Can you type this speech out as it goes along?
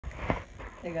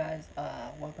Hey guys,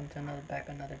 welcome to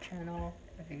another channel.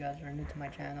 If you guys are new to my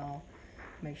channel,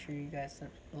 make sure you guys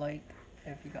like.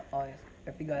 If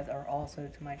you guys are also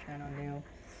to my channel new,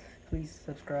 please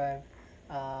subscribe.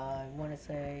 I want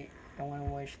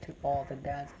to wish to all the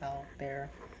dads out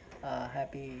there,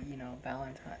 happy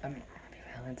happy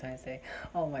Valentine's Day.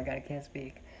 Oh my God, I can't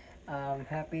speak.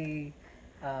 Happy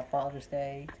Father's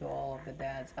Day to all of the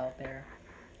dads out there.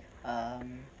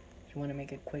 Just want to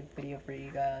make a quick video for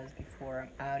you guys before I'm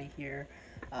out of here.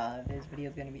 This video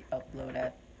is going to be uploaded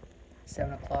at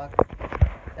 7 o'clock.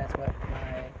 That's what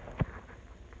my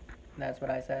that's what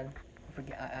I said.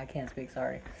 I can't speak,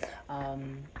 sorry.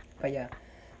 But yeah,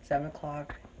 7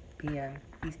 o'clock p.m.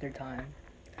 Eastern time.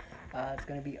 It's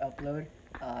going to be uploaded.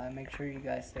 Make sure you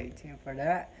guys stay tuned for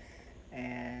that.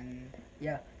 And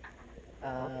yeah,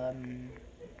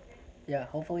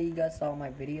 hopefully you guys saw my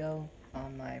video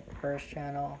on my first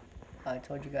channel. I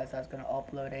told you guys I was going to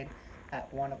upload it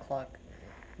at 1 o'clock,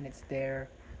 and it's there.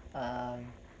 Um,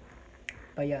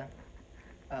 but yeah,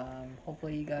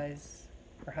 hopefully you guys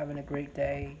are having a great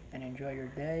day and enjoy your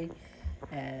day.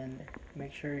 And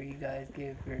make sure you guys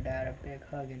give your dad a big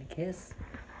hug and a kiss.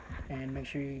 And make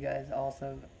sure you guys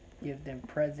also give them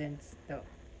presents,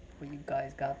 what you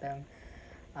guys got them.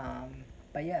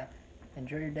 But yeah,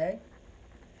 enjoy your day.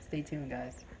 Stay tuned,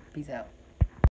 guys. Peace out.